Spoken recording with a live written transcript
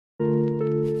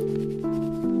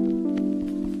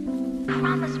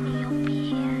Promise me you'll be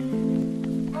here,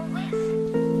 always,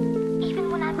 even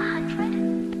when I'm 100.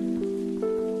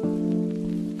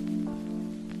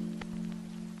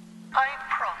 I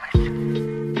promise.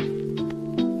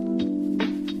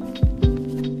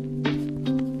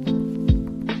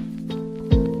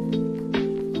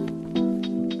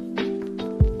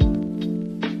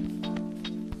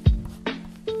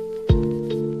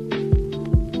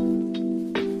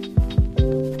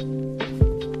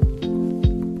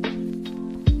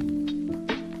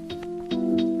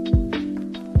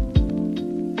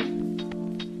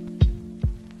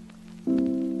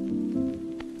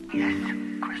 Yes,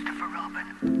 Christopher Robin.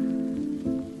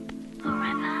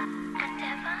 Forever and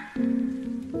ever.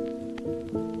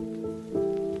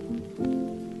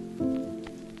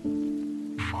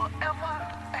 Forever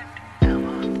and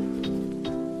ever.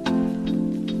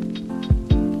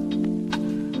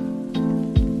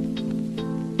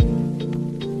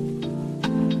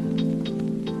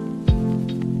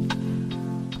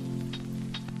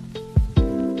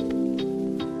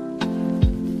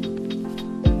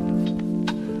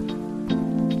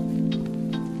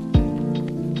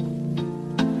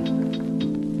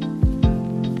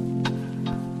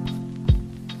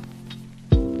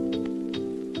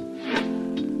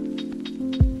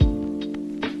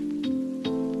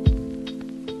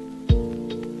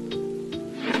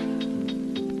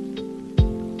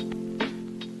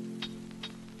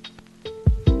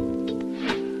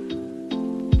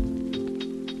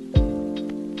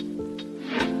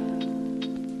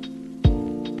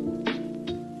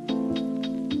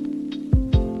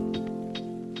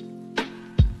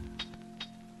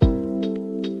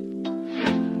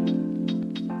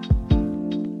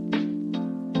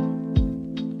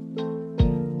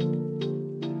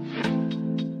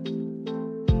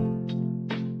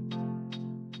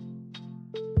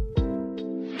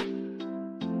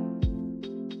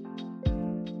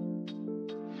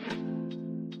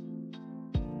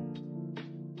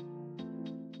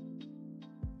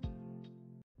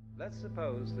 Let's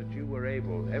suppose that you were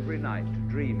able every night to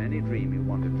dream any dream you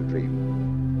wanted to dream.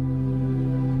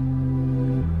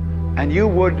 And you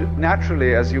would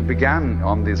naturally, as you began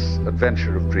on this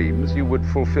adventure of dreams, you would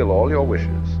fulfill all your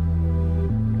wishes.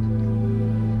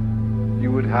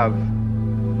 You would have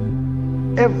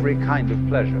every kind of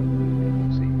pleasure,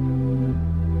 you see.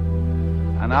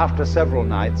 And after several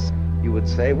nights, you would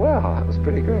say, well, that was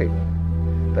pretty great.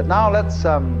 But now let's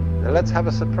have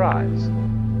a surprise.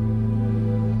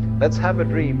 Let's have a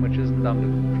dream which isn't under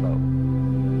control.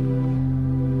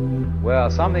 Well,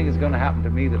 something is going to happen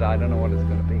to me that I don't know what it's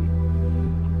going to be.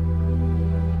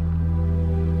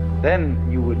 Then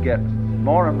you would get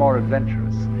more and more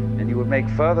adventurous, and you would make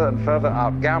further and further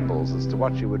out gambles as to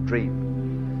what you would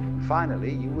dream.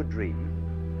 Finally, you would dream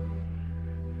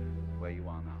where you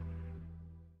are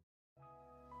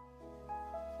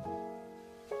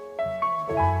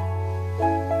now.